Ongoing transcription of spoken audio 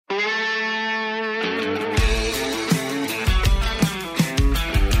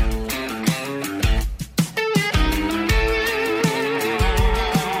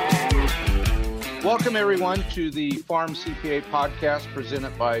Welcome, everyone, to the Farm CPA podcast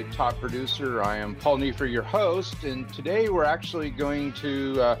presented by Top Producer. I am Paul Neefer, your host, and today we're actually going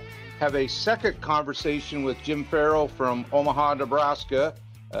to have a second conversation with Jim Farrell from Omaha, Nebraska.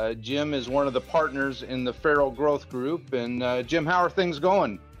 Jim is one of the partners in the Farrell Growth Group. And Jim, how are things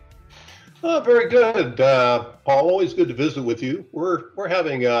going? Very good, Paul. Always good to visit with you. We're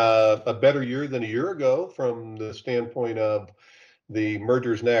having a better year than a year ago from the standpoint of the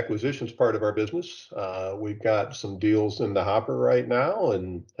mergers and acquisitions part of our business. We've got some deals in the hopper right now,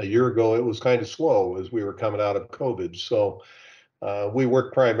 and a year ago it was kind of slow as we were coming out of COVID. So we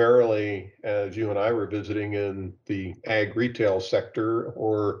work primarily, as you and I were visiting, in the ag retail sector,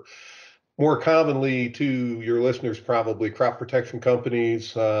 or more commonly to your listeners, probably crop protection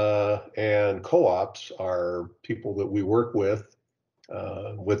companies and co-ops are people that we work with.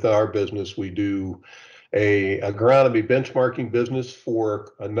 With our business, we do a agronomy benchmarking business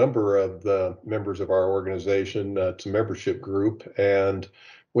for a number of the members of our organization. It's a membership group, and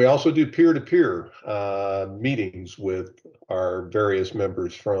we also do peer-to-peer meetings with our various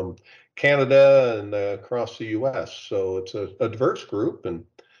members from Canada and across the U.S. So it's a diverse group, and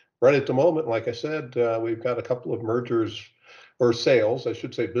right at the moment, like I said, we've got a couple of mergers or sales, I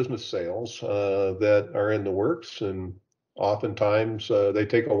should say business sales, that are in the works, and oftentimes they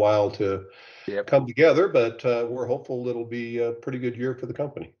take a while to come together, but we're hopeful it'll be a pretty good year for the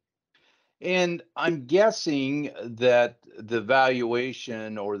company. And I'm guessing that the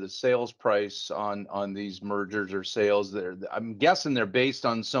valuation or the sales price on these mergers or sales, I'm guessing they're based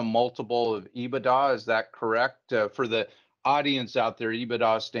on some multiple of EBITDA. Is that correct? For the audience out there,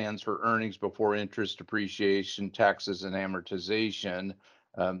 EBITDA stands for earnings before interest, depreciation, taxes, and amortization.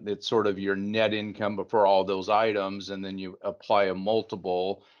 It's sort of your net income before all those items, and then you apply a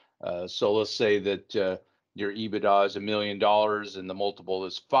multiple. So let's say that your EBITDA is $1 million and the multiple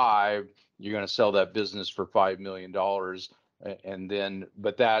is 5. You're going to sell that business for $5 million, and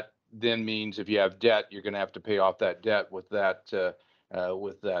but that then means if you have debt, you're going to have to pay off that debt with that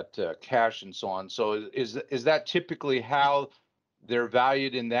cash and so on. So is that typically how they're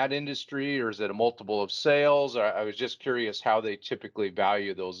valued in that industry, or is it a multiple of sales? I was just curious how they typically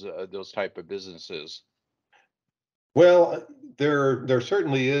value those type of businesses. Well, there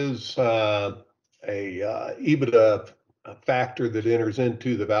certainly is a EBITDA factor that enters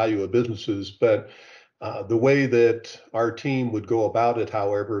into the value of businesses, but the way that our team would go about it,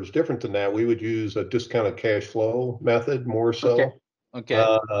 however, is different than that. We would use a discounted cash flow method more so. Okay.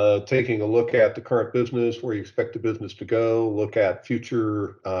 Taking a look at the current business, where you expect the business to go, look at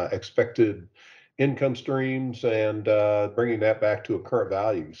future expected income streams, and bringing that back to a current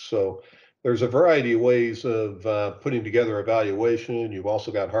value. So there's a variety of ways of putting together a valuation. You've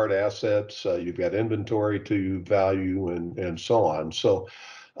also got hard assets, you've got inventory to value, and so on. So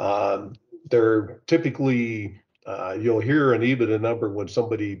they're typically, you'll hear an EBITDA number when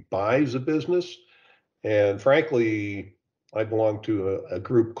somebody buys a business. And frankly, I belong to a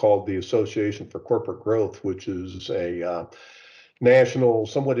group called the Association for Corporate Growth, which is a national,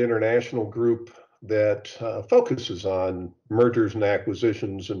 somewhat international group that focuses on mergers and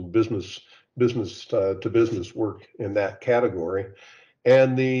acquisitions and business to business work in that category.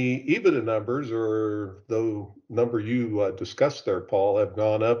 And the EBITDA numbers, or the number you discussed there, Paul, have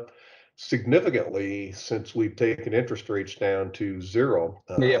gone up significantly since we've taken interest rates down to zero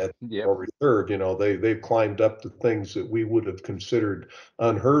at the Federal Reserve. They've climbed up to things that we would have considered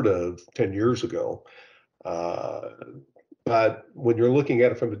unheard of 10 years ago. But when you're looking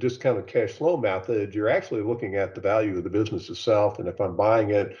at it from the discounted cash flow method, you're actually looking at the value of the business itself. And if I'm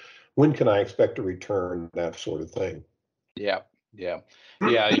buying it, when can I expect a return, that sort of thing. Yeah,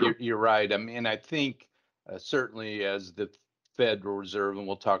 you're right. I mean, I think certainly as the Federal Reserve, and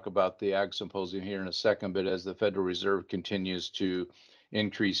we'll talk about the Ag Symposium here in a second, but as the Federal Reserve continues to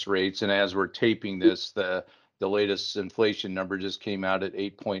increase rates, and as we're taping this, the latest inflation number just came out at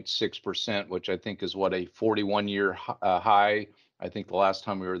 8.6%, which I think is what, a 41-year high. I think the last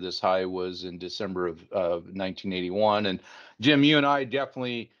time we were this high was in December of 1981. And Jim, you and I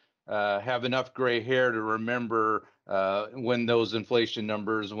definitely have enough gray hair to remember when those inflation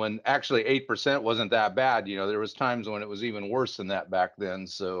numbers, when actually 8% wasn't that bad. There was times when it was even worse than that back then.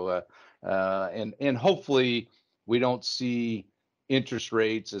 So and hopefully we don't see interest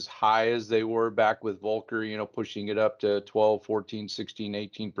rates as high as they were back with Volcker, pushing it up to 12, 14, 16,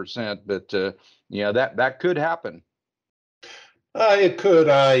 18%. But that could happen. It could.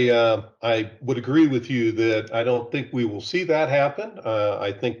 I would agree with you that I don't think we will see that happen.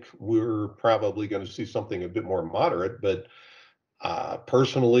 I think we're probably going to see something a bit more moderate. But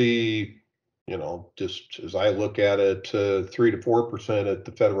personally, just as I look at it, 3 to 4% at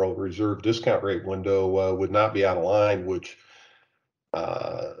the Federal Reserve discount rate window would not be out of line, which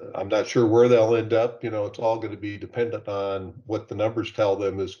I'm not sure where they'll end up. It's all going to be dependent on what the numbers tell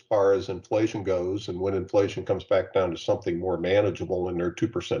them as far as inflation goes, and when inflation comes back down to something more manageable in their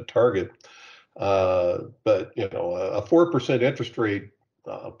 2% target. But a 4% interest rate,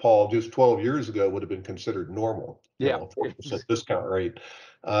 Paul, just 12 years ago would have been considered normal. Yeah. A 4% discount rate.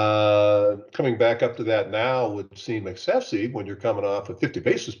 Coming back up to that now would seem excessive when you're coming off of 50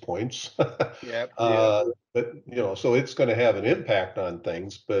 basis points. Yeah. Yeah. uh, but so it's going to have an impact on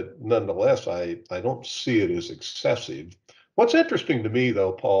things, but nonetheless, I don't see it as excessive. What's interesting to me,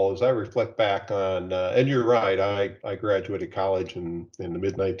 though, Paul, as I reflect back on, and you're right, I graduated college in the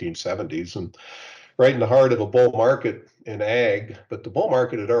mid 1970s, and right in the heart of a bull market in ag, but the bull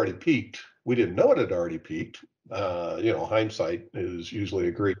market had already peaked. We didn't know it had already peaked. Hindsight is usually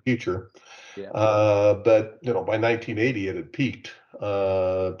a great teacher. Yeah. But by 1980, it had peaked.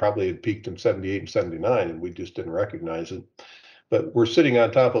 Probably had peaked in 78 and 79, and we just didn't recognize it. But we're sitting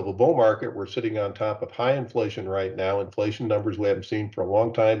on top of a bull market. We're sitting on top of high inflation right now, inflation numbers we haven't seen for a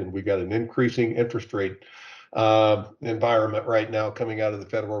long time, and we got an increasing interest rate environment right now coming out of the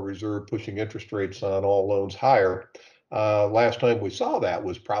Federal Reserve, pushing interest rates on all loans higher. Last time we saw that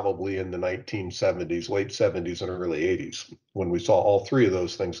was probably in the 1970s, late 70s, and early 80s, when we saw all three of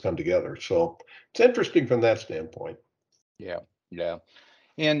those things come together. So it's interesting from that standpoint. Yeah. Yeah.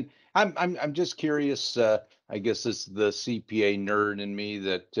 And I'm just curious. I guess it's the CPA nerd in me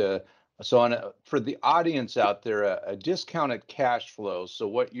that so for the audience out there, a discounted cash flow. So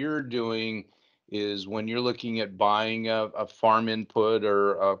what you're doing is when you're looking at buying a farm input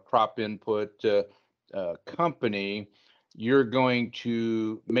or a crop input company, you're going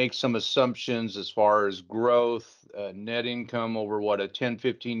to make some assumptions as far as growth, net income over what, a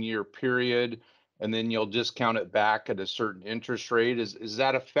 10-15 year period, and then you'll discount it back at a certain interest rate. Is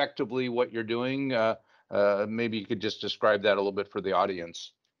that effectively what you're doing? Maybe you could just describe that a little bit for the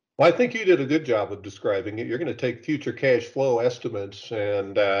audience. Well, I think you did a good job of describing it. You're going to take future cash flow estimates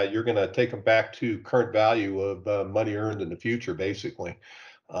and you're going to take them back to current value of money earned in the future, basically,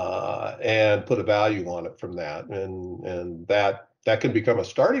 and put a value on it from that. And that can become a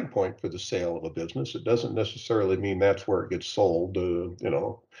starting point for the sale of a business. It doesn't necessarily mean that's where it gets sold.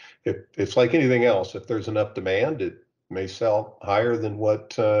 If it's like anything else, if there's enough demand, it may sell higher than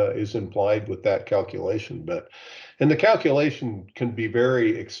what is implied with that calculation. And the calculation can be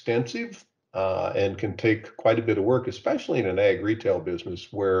very extensive and can take quite a bit of work, especially in an ag retail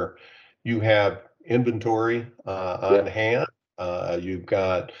business where you have inventory on Yep. hand. You've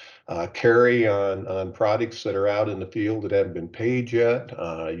got carry on products that are out in the field that haven't been paid yet.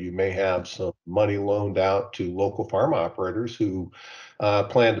 You may have some money loaned out to local farm operators who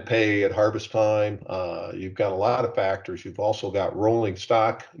plan to pay at harvest time. You've got a lot of factors. You've also got rolling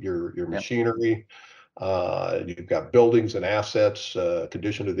stock, your Yep. machinery. You've got buildings and assets,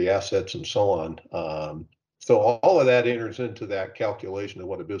 condition of the assets, and so on. So all of that enters into that calculation of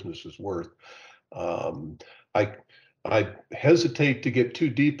what a business is worth. Um, I I hesitate to get too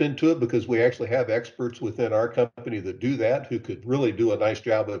deep into it because we actually have experts within our company that do that who could really do a nice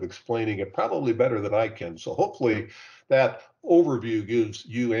job of explaining it probably better than I can. So hopefully that overview gives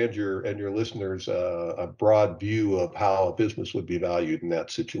you and your listeners a broad view of how a business would be valued in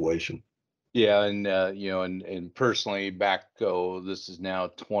that situation. Yeah, and and personally, back this is now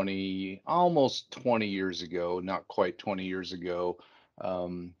 20, almost 20 years ago, not quite 20 years ago.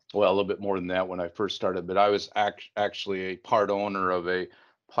 Well, a little bit more than that when I first started, but I was actually a part owner of a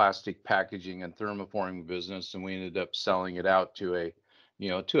plastic packaging and thermoforming business, and we ended up selling it out to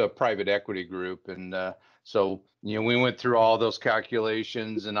a private equity group, and so we went through all those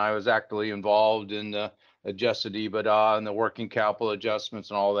calculations, and I was actively involved in adjusted EBITDA and the working capital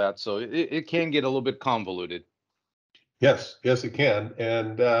adjustments and all that. So it can get a little bit convoluted. Yes, yes, it can.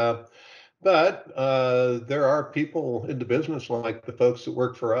 But there are people in the business, like the folks that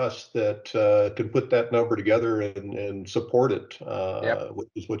work for us, that can put that number together and support it, Yep. which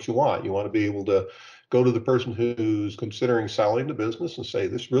is what you want. You want to be able to go to the person who's considering selling the business and say,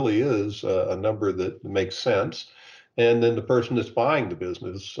 this really is a number that makes sense. And then the person that's buying the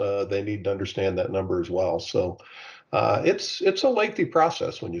business, they need to understand that number as well. So it's a lengthy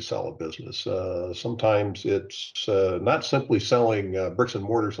process when you sell a business. Sometimes it's not simply selling bricks and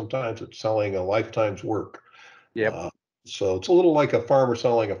mortar. Sometimes it's selling a lifetime's work. Yep. Uh, so it's a little like a farmer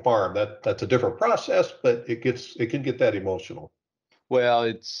selling a farm. That's a different process, but it can get that emotional. Well,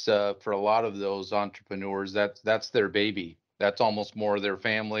 it's for a lot of those entrepreneurs, that's their baby. That's almost more their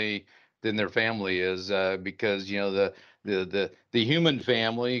family than their family is, because the human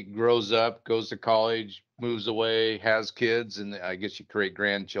family grows up, goes to college, moves away, has kids, and I guess you create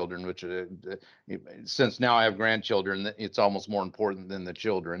grandchildren. Which since now I have grandchildren, it's almost more important than the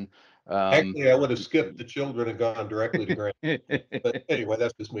children. Um, Actually, I would have skipped the children and gone directly to grand. But anyway,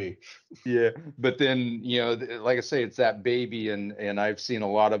 that's just me. Yeah, but then, like I say, it's that baby, and I've seen a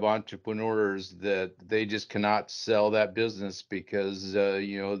lot of entrepreneurs that they just cannot sell that business because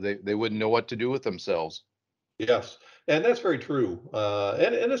they wouldn't know what to do with themselves. Yes, and that's very true.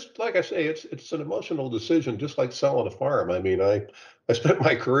 And it's like I say, it's an emotional decision, just like selling a farm. I mean, I spent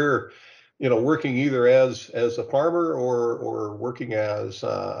my career, working either as a farmer or working as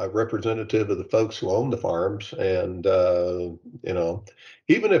a representative of the folks who own the farms. And you know,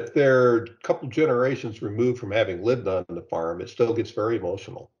 even if they're a couple generations removed from having lived on the farm, it still gets very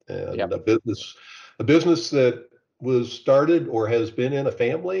emotional. And Yep. a business that was started or has been in a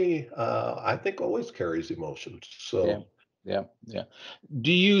family, I think always carries emotions. Yeah. So, Yeah. Yeah.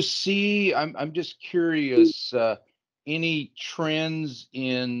 Do you see, I'm just curious, any trends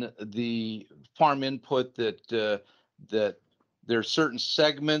in the farm input that there are certain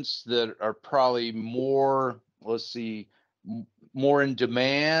segments that are probably more, let's see, more in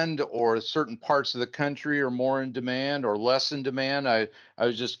demand, or certain parts of the country are more in demand or less in demand? I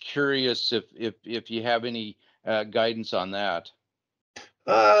was just curious if you have any guidance on that.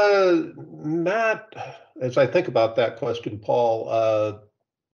 not as I think about that question, Paul.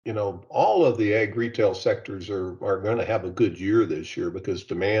 All of the ag retail sectors are going to have a good year this year because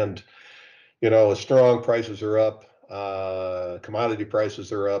demand, is strong. Prices are up. Commodity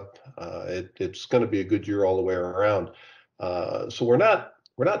prices are up. It's going to be a good year all the way around. So we're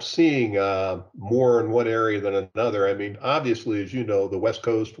not seeing more in one area than another. I mean, obviously, as you know, the West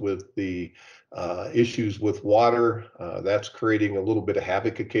Coast with the issues with water, that's creating a little bit of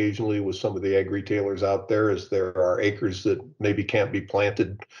havoc occasionally with some of the ag retailers out there, as there are acres that maybe can't be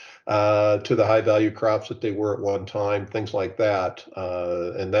planted to the high value crops that they were at one time, things like that.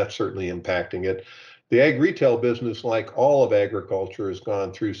 And that's certainly impacting it. The ag retail business, like all of agriculture, has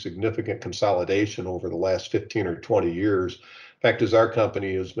gone through significant consolidation over the last 15 or 20 years. In fact, as our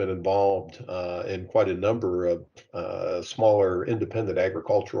company has been involved in quite a number of smaller independent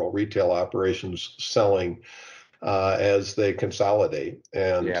agricultural retail operations selling as they consolidate.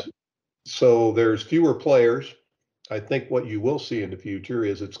 And Yeah. so there's fewer players. I think what you will see in the future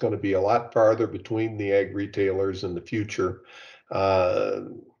is it's going to be a lot farther between the ag retailers in the future. Uh,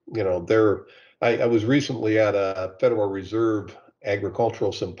 there. I was recently at a Federal Reserve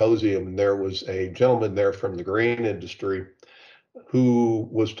agricultural symposium, and there was a gentleman there from the grain industry who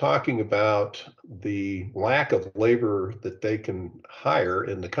was talking about the lack of labor that they can hire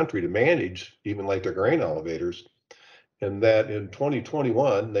in the country to manage even like their grain elevators. And that in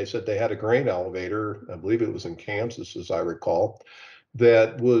 2021, they said they had a grain elevator, I believe it was in Kansas, as I recall,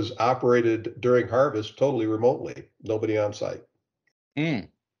 that was operated during harvest totally remotely, nobody on site. Mm.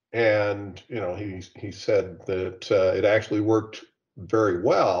 And he said that it actually worked very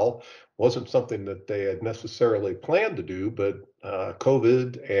well. Wasn't something that they had necessarily planned to do, but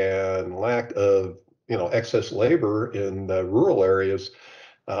COVID and lack of excess labor in the rural areas,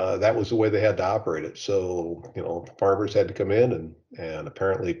 that was the way they had to operate it. So, farmers had to come in and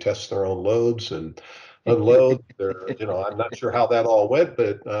apparently test their own loads and unload. I'm not sure how that all went,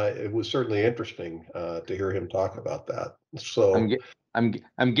 but it was certainly interesting to hear him talk about that. I'm So, ge-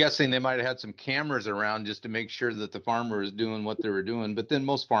 I'm guessing they might have had some cameras around just to make sure that the farmer is doing what they were doing. But then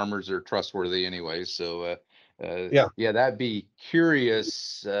most farmers are trustworthy anyway. So yeah. yeah, that'd be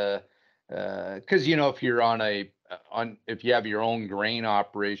curious. Because if you're on if you have your own grain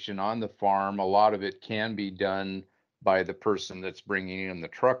operation on the farm, a lot of it can be done by the person that's bringing in the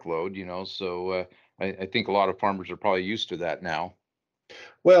truckload. So I think a lot of farmers are probably used to that now.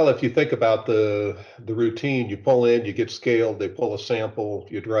 Well, if you think about the routine, you pull in, you get scaled, they pull a sample,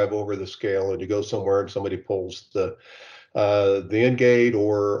 you drive over the scale, and you go somewhere, and somebody pulls the end gate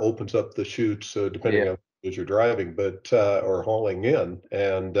or opens up the chutes, depending Yeah. on as you're driving, but or hauling in.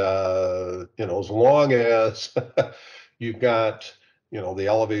 And as long as you've got the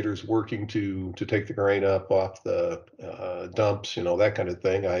elevators working to take the grain up off the dumps, that kind of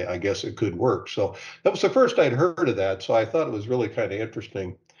thing, I guess it could work. So that was the first I'd heard of that. So I thought it was really kind of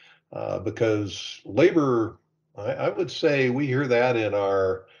interesting because labor, I would say we hear that in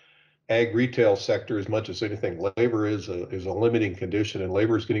our ag retail sector as much as anything. Labor is a limiting condition, and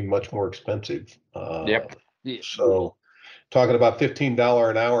labor is getting much more expensive. Yep. Yeah. So talking about $15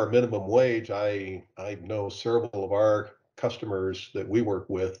 an hour minimum wage, I know several of our customers that we work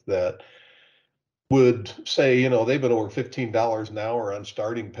with that would say, you know, they've been over $15 an hour on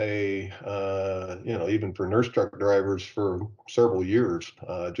starting pay, you know, even for nurse truck drivers for several years,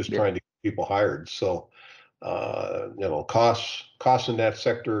 just Yeah. trying to get people hired. So, you know, costs in that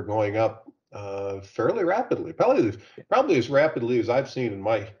sector are going up fairly rapidly, probably as rapidly as I've seen in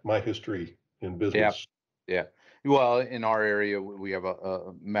my history in Yeah. business. Yeah. Well, in our area, we have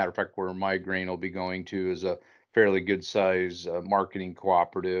a matter of fact where my grain will be going to is a fairly good size marketing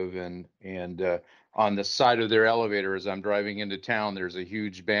cooperative, and on the side of their elevator as I'm driving into town, there's a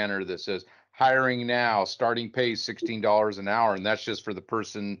huge banner that says hiring now, starting pay $16 an hour, and that's just for the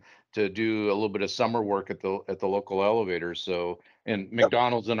person to do a little bit of summer work at the local elevator. So, and Yep.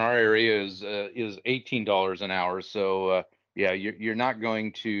 McDonald's in our area is $18 an hour. So yeah, you're not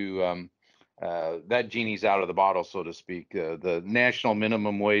going to that genie's out of the bottle, so to speak. The national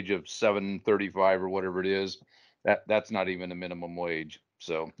minimum wage of 7.35 or whatever it is, that's not even a minimum wage.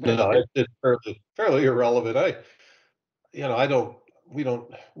 So No, it's fairly irrelevant. You know, I don't, we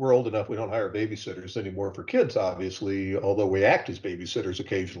don't, we're old enough, we don't hire babysitters anymore for kids, obviously, although we act as babysitters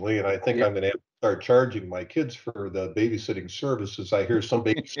occasionally. And I think yeah. I'm going to have to start charging my kids for the babysitting services. I hear some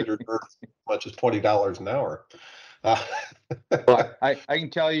babysitters earn as much as $20 an hour. Uh, Well, I can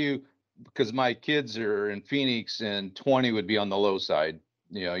tell you because my kids are in Phoenix, and 20 would be on the low side.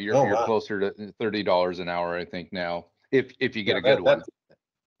 You know, you're oh you're my, closer to $30 an hour, I think now, if you get yeah, a good one.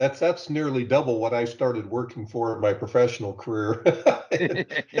 that's nearly double what I started working for in my professional career in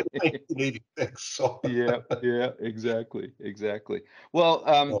 1986. So, Yeah, yeah, exactly, exactly.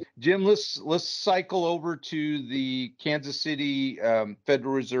 Well, Jim, let's cycle over to the Kansas City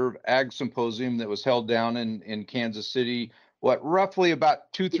Federal Reserve Ag Symposium that was held down in Kansas City. What, roughly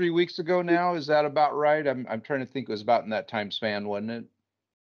about 2, 3 weeks ago now? Is that about right? I'm trying to think. It was about in that time span, wasn't it?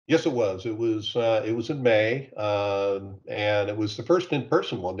 yes, it was. It was in May, and it was the first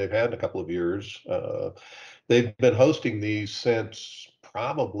in-person one they've had in a couple of years. They've been hosting these since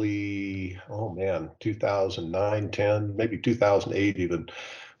probably, oh man, 2009, 10, maybe 2008 even.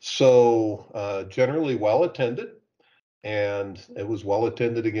 So generally well attended, and it was well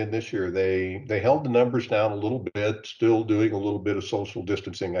attended again this year. They held the numbers down a little bit, still doing a little bit of social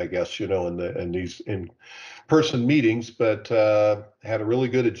distancing, I guess, you know, in these in-person meetings, but had a really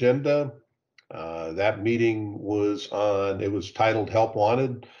good agenda. That meeting it was titled Help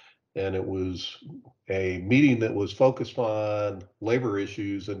Wanted, and it was a meeting that was focused on labor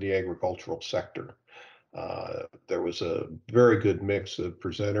issues in the agricultural sector. There was a very good mix of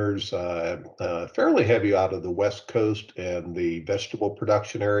presenters, fairly heavy out of the West Coast and the vegetable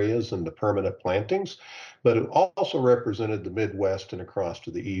production areas and the permanent plantings, but it also represented the Midwest and across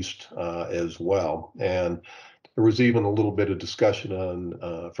to the East as well. And there was even a little bit of discussion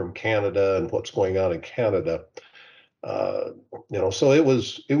on from Canada and what's going on in Canada. Uh, you know, so it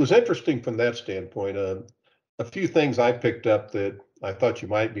was interesting from that standpoint. A few things I picked up that I thought you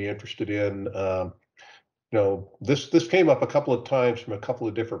might be interested in. You know, this came up a couple of times from a couple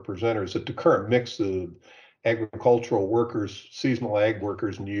of different presenters that the current mix of agricultural workers, seasonal ag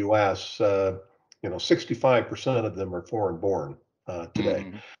workers in the U.S., you know, 65% of them are foreign born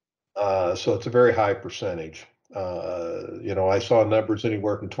today. Hmm. So it's a very high percentage. You know, I saw numbers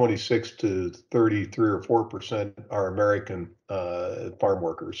anywhere from 26 to 33 or 4% are American farm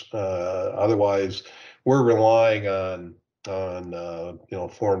workers. Otherwise, we're relying on you know,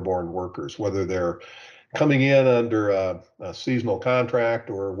 foreign-born workers, whether they're coming in under a seasonal contract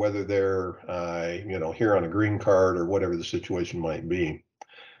or whether they're you know, here on a green card or whatever the situation might be.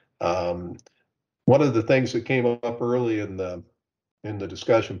 Um, One of the things that came up early in the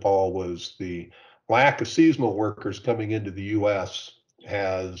discussion, Paul, was the lack of seasonal workers coming into the U.S.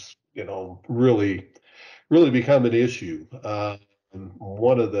 has, you know, really become an issue.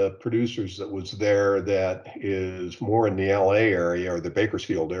 One of the producers that was there that is more in the LA area or the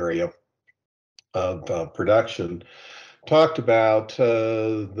Bakersfield area of production talked about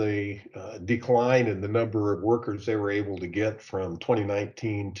the decline in the number of workers they were able to get from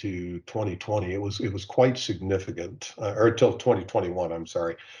 2019 to 2020. It was quite significant, or until 2021. I'm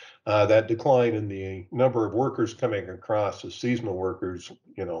sorry. That decline in the number of workers coming across as seasonal workers,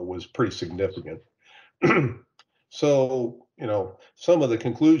 you know, was pretty significant. So, you know, some of the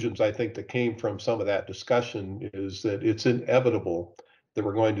conclusions I think that came from some of that discussion is that it's inevitable that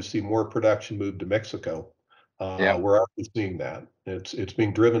we're going to see more production move to Mexico. Yeah. We're already seeing that. It's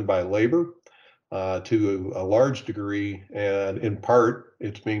being driven by labor to a large degree, and in part,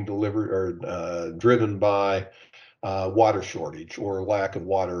 it's being delivered or driven by water shortage or lack of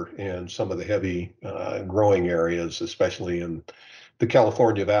water in some of the heavy growing areas, especially in the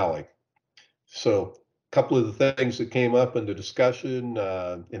California Valley. So couple of the things that came up in the discussion,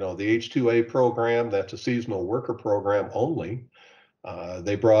 the H-2A program, that's a seasonal worker program only.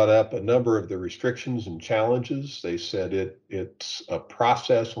 They brought up a number of the restrictions and challenges. They said it's a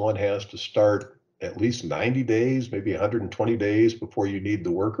process one has to start at least 90 days, maybe 120 days before you need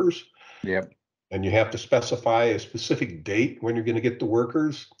the workers. Yep. And you have to specify a specific date when you're going to get the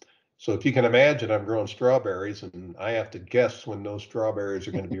workers. So if you can imagine, I'm growing strawberries and I have to guess when those strawberries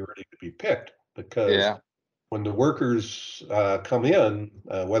are going to be ready to be picked, because Yeah. when the workers come in,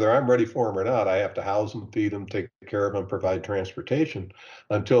 whether I'm ready for them or not, I have to house them, feed them, take care of them, provide transportation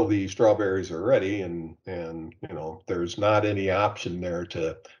until the strawberries are ready. And there's not any option there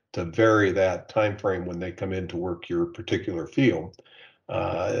to vary that time frame when they come in to work your particular field.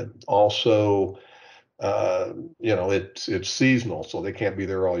 Also, it's seasonal, so they can't be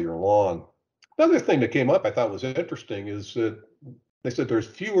there all year long. Another thing that came up I thought was interesting is that they said there's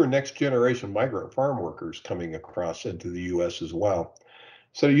fewer next generation migrant farm workers coming across into the U.S. as well.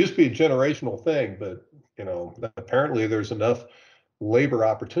 So it used to be a generational thing, but apparently there's enough labor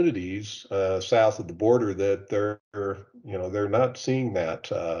opportunities south of the border that they're not seeing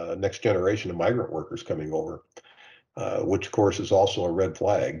that next generation of migrant workers coming over, which of course is also a red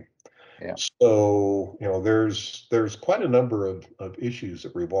flag. Yeah. So, there's quite a number of issues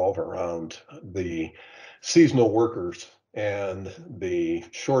that revolve around the seasonal workers and the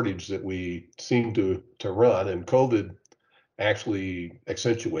shortage that we seem to run, and COVID actually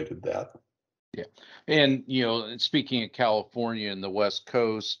accentuated that. Yeah. And, speaking of California and the West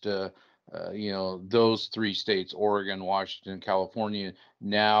Coast, those three states, Oregon, Washington, California,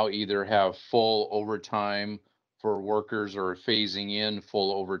 now either have full overtime for workers or phasing in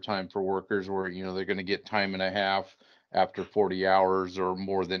full overtime for workers where, they're going to get time and a half after 40 hours or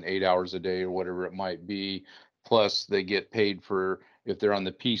more than 8 hours a day or whatever it might be. Plus, they get paid for, if they're on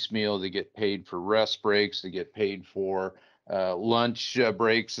the piecemeal, they get paid for rest breaks, they get paid for lunch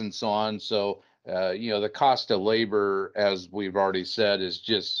breaks and so on. So, the cost of labor, as we've already said, is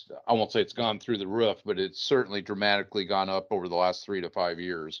just, I won't say it's gone through the roof, but it's certainly dramatically gone up over the last 3 to 5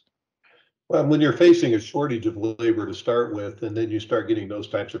 years. Well, when you're facing a shortage of labor to start with, and then you start getting those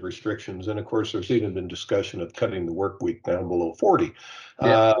types of restrictions, and of course, there's even been discussion of cutting the work week down below 40.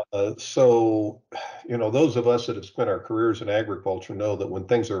 Yeah. So, those of us that have spent our careers in agriculture know that when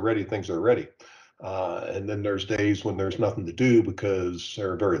things are ready, things are ready. And then there's days when there's nothing to do because,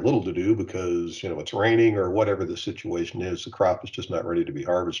 or very little to do because, it's raining or whatever the situation is, the crop is just not ready to be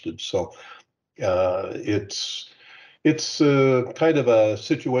harvested. So it's kind of a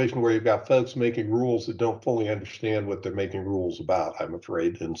situation where you've got folks making rules that don't fully understand what they're making rules about, I'm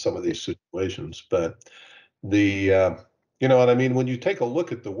afraid, in some of these situations. But you know what I mean? When you take a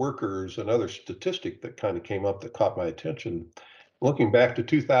look at the workers, another statistic that kind of came up that caught my attention, looking back to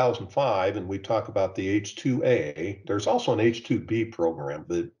 2005, and we talk about the H-2A, there's also an H-2B program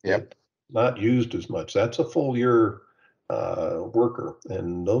Yep. that not used as much. That's a full year worker,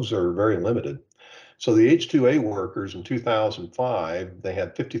 and those are very limited. So the H-2A workers in 2005, they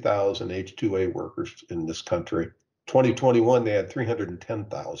had 50,000 H-2A workers in this country. 2021, they had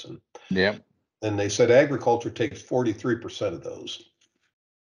 310,000. Yep. And they said agriculture takes 43% of those.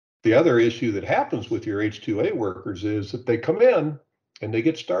 The other issue that happens with your H-2A workers is that they come in and they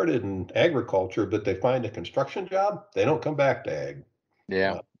get started in agriculture, but they find a construction job, they don't come back to ag.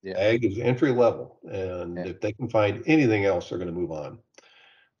 Yeah. Uh, Yeah. Ag is entry level, and Yeah. if they can find anything else, they're going to move on.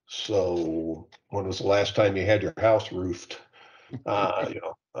 So when was the last time you had your house roofed?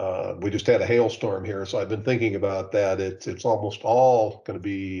 We just had a hailstorm here, so I've been thinking about that. It's almost all going to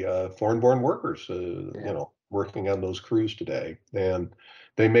be foreign-born workers, Yeah. working on those crews today, and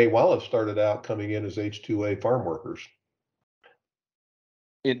they may well have started out coming in as H-2A farm workers.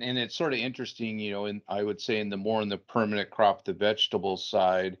 And it's sort of interesting, and I would say in the permanent crop, the vegetable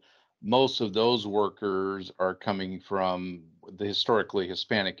side, most of those workers are coming from the historically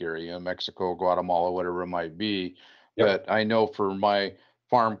Hispanic area, Mexico, Guatemala, whatever it might be. Yep. But I know for my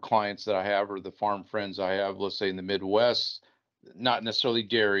farm clients that I have or the farm friends I have, let's say in the Midwest, not necessarily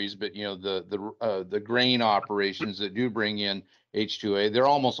dairies, but the grain operations that do bring in H2A, they're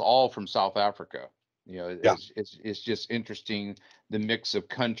almost all from South Africa. Yeah. It's just interesting the mix of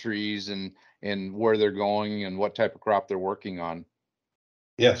countries and where they're going and what type of crop they're working on.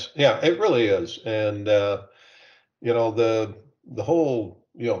 Yes. Yeah. It really is, and the whole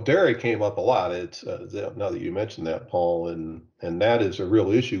dairy came up a lot. It's now that you mentioned that, Paul, and that is a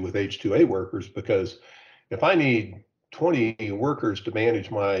real issue with H-2A workers, because if I need 20 workers to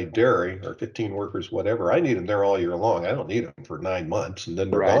manage my dairy, or 15 workers, whatever, I need them there all year long. I don't need them for 9 months and then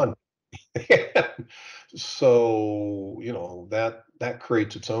they're Right. gone So, that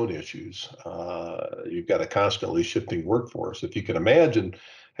creates its own issues. You've got a constantly shifting workforce. If you can imagine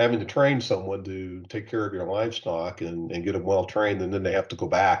having to train someone to take care of your livestock and get them well trained, and then they have to go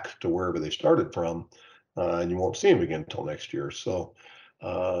back to wherever they started from, and you won't see them again until next year. So,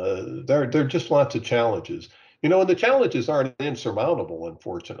 there are just lots of challenges. And the challenges aren't insurmountable,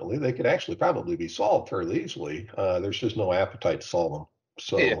 unfortunately. They could actually probably be solved fairly easily. There's just no appetite to solve them.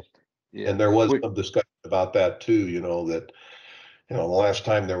 Yeah, So, yeah. and there was We some discussion about that too, that, the last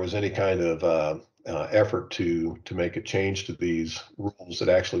time there was any kind of effort to make a change to these rules that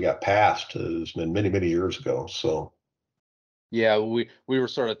actually got passed has been many, many years ago. So, Yeah, we were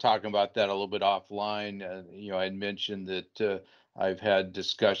sort of talking about that a little bit offline. I'd mentioned that I've had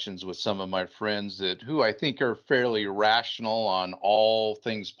discussions with some of my friends that who I think are fairly rational on all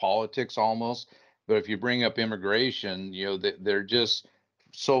things politics almost. But if you bring up immigration, they're just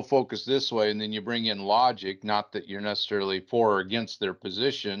so focused this way, and then you bring in logic, not that you're necessarily for or against their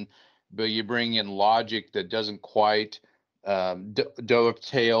position, but you bring in logic that doesn't quite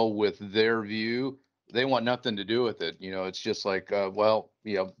dovetail with their view. They want nothing to do with it. It's just like, well,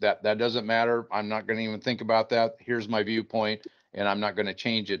 that doesn't matter. I'm not going to even think about that. Here's my viewpoint, and I'm not going to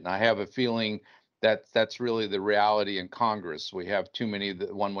change it. And I have a feeling that that's really the reality in Congress. We have too many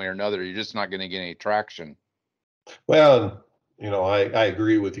that one way or another. You're just not going to get any traction. well, I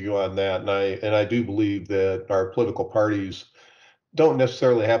agree with you on that, and I do believe that our political parties don't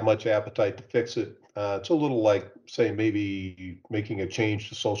necessarily have much appetite to fix it. It's a little like, say, maybe making a change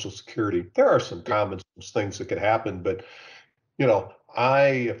to Social Security. There are some Yeah, common sense things that could happen, but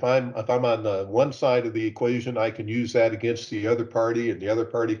if I'm on the one side of the equation, I can use that against the other party, and the other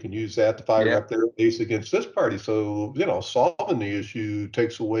party can use that to fire yeah, up their base against this party. So, solving the issue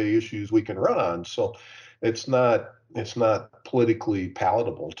takes away issues we can run on. So it's not politically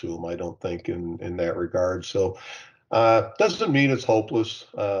palatable to them, I don't think, in that regard. So doesn't mean it's hopeless,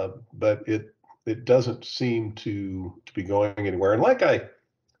 but it doesn't seem to be going anywhere. And like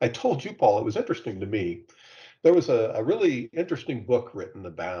I told you, Paul, it was interesting to me. There was a really interesting book written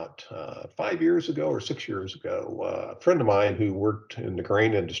about 5 years ago or 6 years ago. A friend of mine who worked in the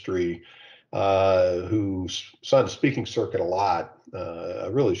grain industry, who's on the speaking circuit a lot, a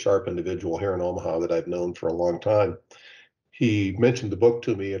really sharp individual here in Omaha that I've known for a long time. He mentioned the book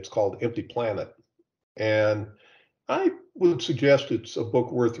to me. It's called Empty Planet. And I would suggest it's a book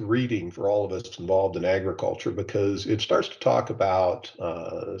worth reading for all of us involved in agriculture because it starts to talk about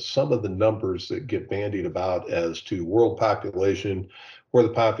some of the numbers that get bandied about as to world population, where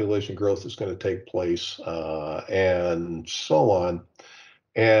the population growth is going to take place, and so on.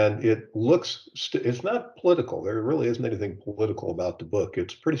 And it's not political. There really isn't anything political about the book.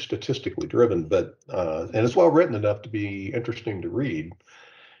 It's pretty statistically driven, and it's well written enough to be interesting to read.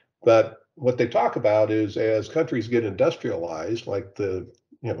 But what they talk about is as countries get industrialized, like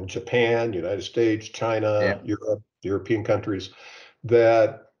Japan, United States, yeah, China, Europe, European countries,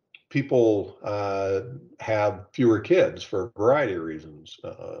 that people have fewer kids for a variety of reasons.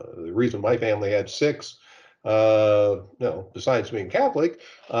 The reason my family had six, besides being Catholic,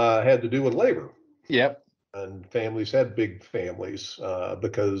 had to do with labor. yep, And families had big families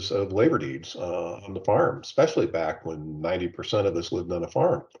because of labor needs on the farm, especially back when 90% of us lived on a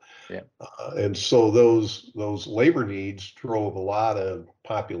farm. yeah, And so those labor needs drove a lot of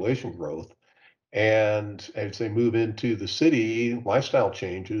population growth. And as they move into the city, lifestyle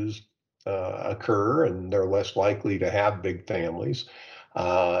changes occur, and they're less likely to have big families.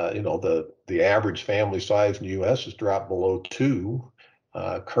 The average family size in the U.S. has dropped below two.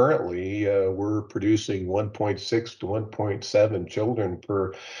 Currently, we're producing 1.6 to 1.7 children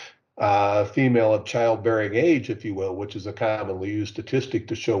per female of childbearing age, if you will, which is a commonly used statistic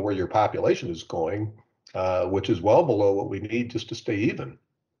to show where your population is going, which is well below what we need just to stay even.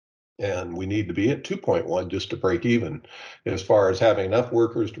 And we need to be at 2.1 just to break even as far as having enough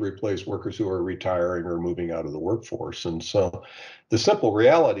workers to replace workers who are retiring or moving out of the workforce. And so the simple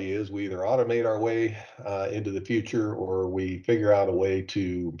reality is we either automate our way into the future or we figure out a way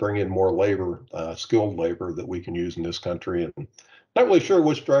to bring in more labor, skilled labor that we can use in this country. And not really sure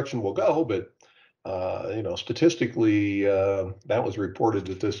which direction we'll go, but statistically, that was reported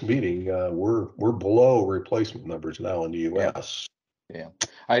at this meeting. We're below replacement numbers now in the yeah. U.S. Yeah,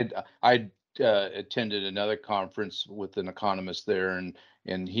 I attended another conference with an economist there,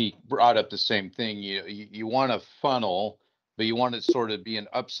 and he brought up the same thing. You want a funnel, but you want it sort of be an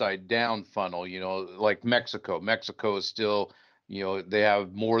upside down funnel. Like Mexico. Mexico is still, they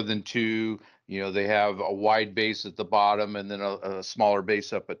have more than two. they have a wide base at the bottom and then a smaller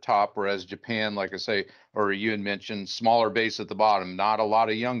base up at top. Whereas Japan, like I say, or you had mentioned, smaller base at the bottom, not a lot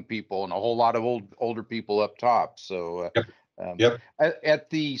of young people and a whole lot of older people up top. So Yep. um, Yep. at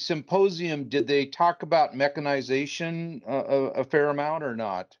the symposium, did they talk about mechanization a fair amount or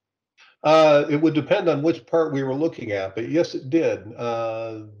not? It would depend on which part we were looking at, but yes, it did.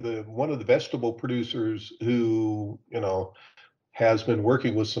 The one of the vegetable producers who, has been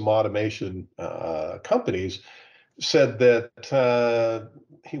working with some automation companies said that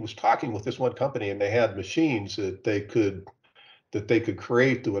he was talking with this one company and they had machines that they could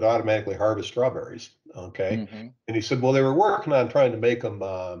create that would automatically harvest strawberries. Okay. Mm-hmm. And he said, well, they were working on trying to make them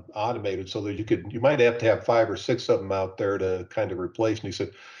automated so that you might have to have 5 or 6 of them out there to kind of replace. And he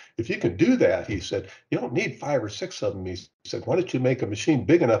said, if you can do that, he said, you don't need 5 or 6 of them. He said, why don't you make a machine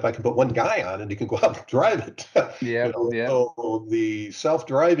big enough I can put one guy on and he can go out and drive it? Yeah, yeah, So the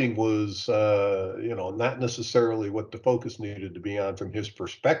self-driving was, not necessarily what the focus needed to be on from his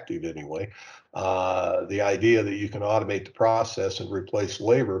perspective anyway. The idea that you can automate the process and replace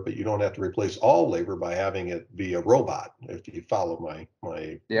labor, but you don't have to replace all labor by having it be a robot, if you follow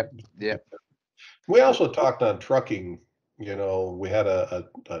my. yep, yep. We also talked on trucking. We had a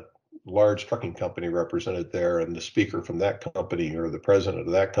large trucking company represented there, and the speaker from that company or the president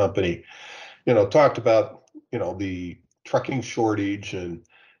of that company, talked about, the trucking shortage and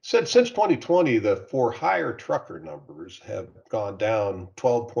said since 2020, the for hire trucker numbers have gone down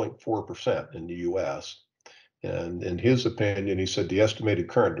 12.4% in the US. And in his opinion, he said the estimated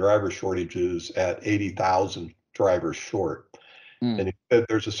current driver shortage is at 80,000 drivers short. Mm, And he said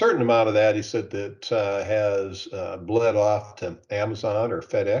there's a certain amount of that, he said, that has bled off to Amazon or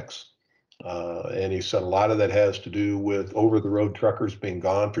FedEx. And he said a lot of that has to do with over the road truckers being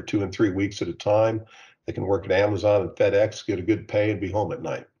gone for 2 and 3 weeks at a time. They can work at Amazon and FedEx, get a good pay, and be home at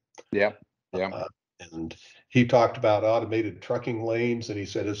night. yep, yep, Uh, and he talked about automated trucking lanes, and he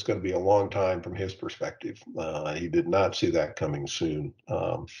said it's going to be a long time from his perspective. He did not see that coming soon.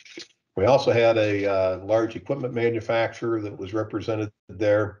 We also had a large equipment manufacturer that was represented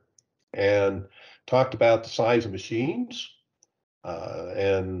there and talked about the size of machines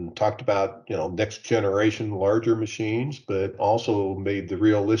and talked about next generation larger machines, but also made the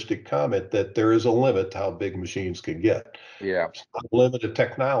realistic comment that there is a limit to how big machines can get. yeah, It's not a limit of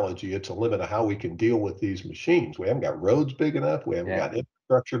technology, it's a limit of how we can deal with these machines. We haven't got roads big enough, we haven't yeah, got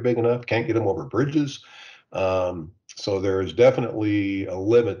infrastructure big enough, can't get them over bridges. So there is definitely a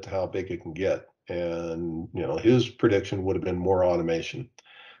limit to how big it can get. And his prediction would have been more automation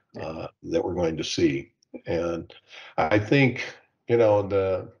yeah, that we're going to see. And I think, in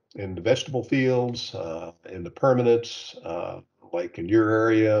the vegetable fields, in the permanents, like in your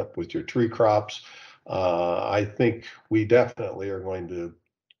area with your tree crops, I think we definitely we're going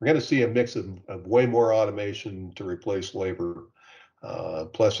to see a mix of way more automation to replace labor.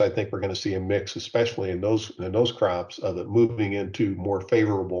 Plus, I think we're going to see a mix, especially in those crops, of it moving into more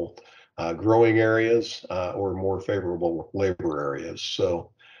favorable growing areas or more favorable labor areas.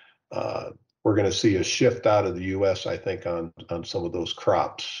 So uh, we're going to see a shift out of the U.S., I think, on some of those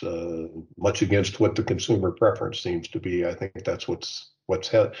crops, much against what the consumer preference seems to be. I think that's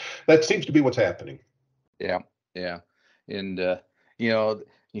that seems to be what's happening. yeah, yeah. And you know,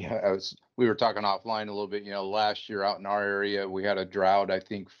 we were talking offline a little bit. Last year out in our area, we had a drought. I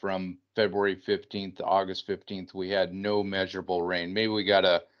think from February 15th to August 15th, we had no measurable rain. Maybe we got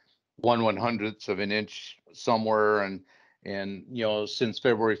a 1/100th of an inch somewhere, and since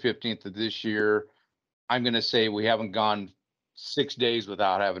February 15th of this year, I'm going to say we haven't gone 6 days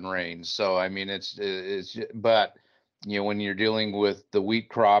without having rain. So I mean, but when you're dealing with the wheat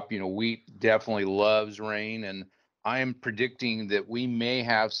crop, wheat definitely loves rain, and I am predicting that we may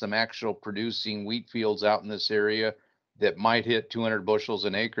have some actual producing wheat fields out in this area that might hit 200 bushels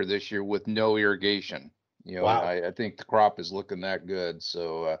an acre this year with no irrigation. Wow. I think the crop is looking that good.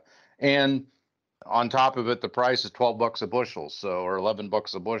 So, and on top of it, the price is $12 a bushel, so or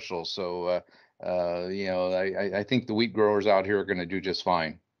 $11 a bushel. So, I think the wheat growers out here are going to do just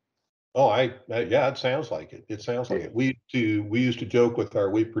fine. Oh, yeah, it sounds like it. It sounds like Yeah. it. We used to joke with our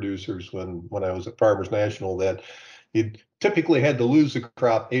wheat producers when I was at Farmers National that you typically had to lose the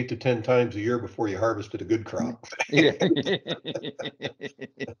crop 8 to 10 times a year before you harvested a good crop. Yeah. Because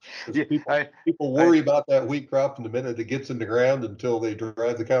Yeah. people I, worry about that wheat crop from the minute it gets in the ground until they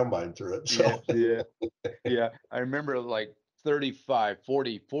drive the combine through it. yeah, So yeah. Yeah, I remember like 35,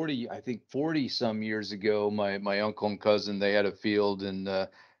 40, I think 40 some years ago, my uncle and cousin, they had a field and a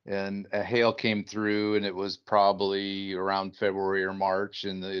hail came through and it was probably around February or March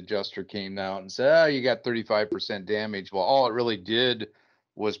and the adjuster came out and said, "Oh, you got 35% damage." Well, all it really did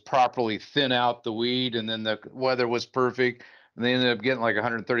was properly thin out the weed, and then the weather was perfect, and they ended up getting like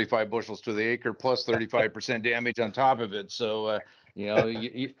 135 bushels to the acre plus 35% damage on top of it. So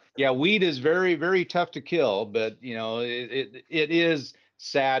yeah, weed is very, very tough to kill, but it is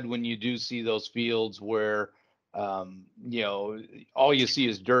sad when you do see those fields where all you see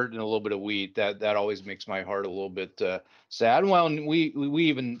is dirt and a little bit of wheat. That always makes my heart a little bit sad. Well, and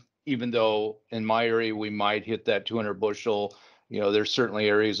we even though in my area we might hit that 200 bushel, there's certainly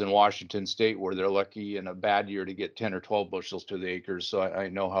areas in Washington State where they're lucky in a bad year to get 10 or 12 bushels to the acres. So I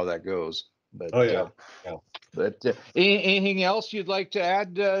know how that goes. But Oh yeah. Yeah. but anything else you'd like to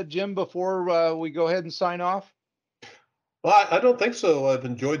add, Jim, before we go ahead and sign off? Well, I don't think so. I've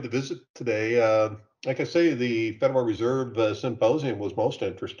enjoyed the visit today. Like I say, the Federal Reserve Symposium was most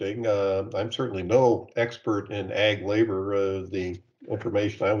interesting. I'm certainly no expert in ag labor. The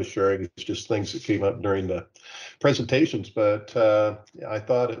information I was sharing is just things that came up during the presentations, but I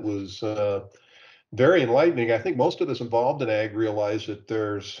thought it was very enlightening. I think most of us involved in ag realize that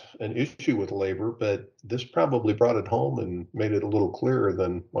there's an issue with labor, but this probably brought it home and made it a little clearer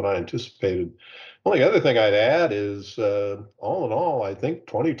than what I anticipated. Only other thing I'd add is, all in all, I think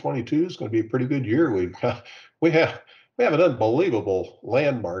 2022 is going to be a pretty good year. We have we have an unbelievable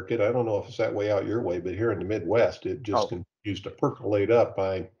land market. I don't know if it's that way out your way, but here in the Midwest, it just continues to percolate up.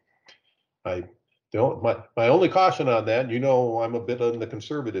 I don't, my only caution on that, I'm a bit on the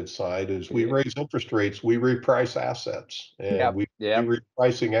conservative side, is we raise interest rates, we reprice assets, and we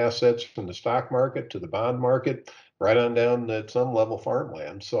repricing assets from the stock market to the bond market, right on down at some level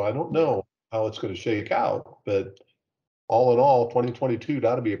farmland. So I don't know how it's going to shake out, but all in all, 2022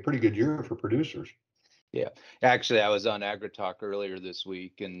 ought to be a pretty good year for producers. Yeah, actually, I was on AgriTalk earlier this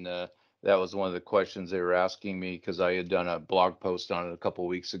week, and that was one of the questions they were asking me, because I had done a blog post on it a couple of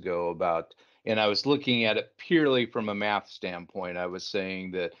weeks ago about, and I was looking at it purely from a math standpoint. I was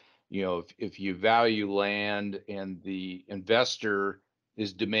saying that, if you value land and the investor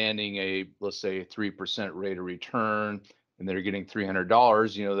is demanding let's say, 3% rate of return, and they're getting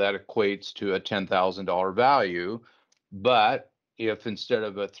 $300, that equates to a $10,000 value. But if instead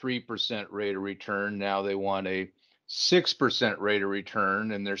of a 3% rate of return, now they want a 6% rate of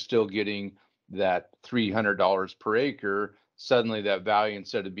return, and they're still getting that $300 per acre, suddenly that value,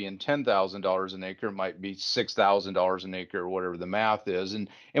 instead of being $10,000 an acre, might be $6,000 an acre, or whatever the math is. And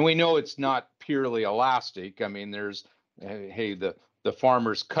we know it's not purely elastic. I mean, there's, hey, the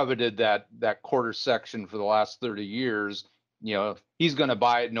farmers coveted that quarter section for the last 30 years. He's going to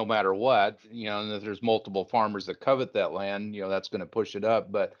buy it no matter what, and if there's multiple farmers that covet that land, that's going to push it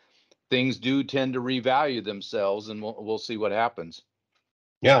up. But things do tend to revalue themselves, and we'll see what happens.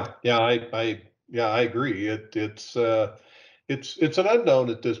 Yeah, I agree. It's an unknown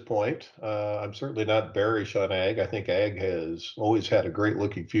at this point. I'm certainly not bearish on ag. I think ag has always had a great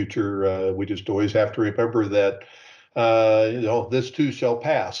looking future. We just always have to remember that this too shall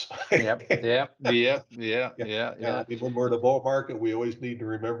pass. Yep. Yeah. When we're in a bull market, we always need to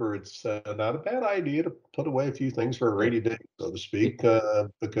remember it's not a bad idea to put away a few things for a rainy day, so to speak,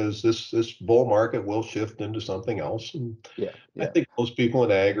 because this bull market will shift into something else. And I think most people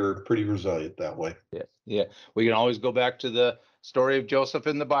in ag are pretty resilient that way. Yeah. We can always go back to the story of Joseph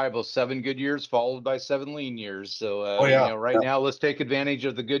in the Bible: 7 good years followed by 7 lean years. So now let's take advantage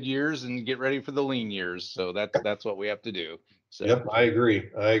of the good years and get ready for the lean years. So that's what we have to do. So yep, I agree.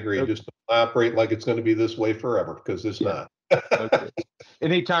 Okay. Just operate like it's going to be this way forever, because it's not. Okay.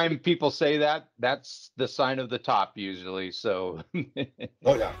 Anytime people say that, that's the sign of the top usually. So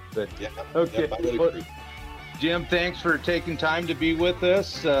oh yeah. But okay. I really agree. Jim, thanks for taking time to be with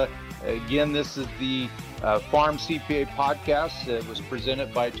us. Again, this is the Farm CPA podcast. It was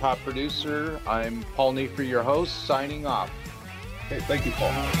presented by Top Producer. I'm Paul Neiffer, your host, signing off. Okay, thank you,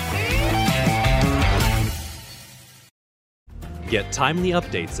 Paul. Get timely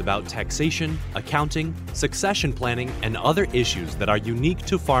updates about taxation, accounting, succession planning, and other issues that are unique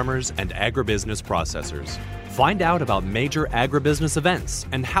to farmers and agribusiness processors. Find out about major agribusiness events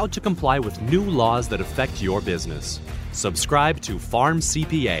and how to comply with new laws that affect your business. Subscribe to Farm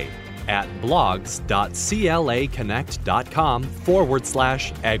CPA at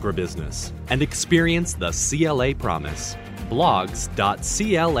blogs.claconnect.com/agribusiness and experience the CLA promise.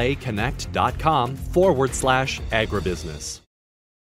 blogs.claconnect.com/agribusiness.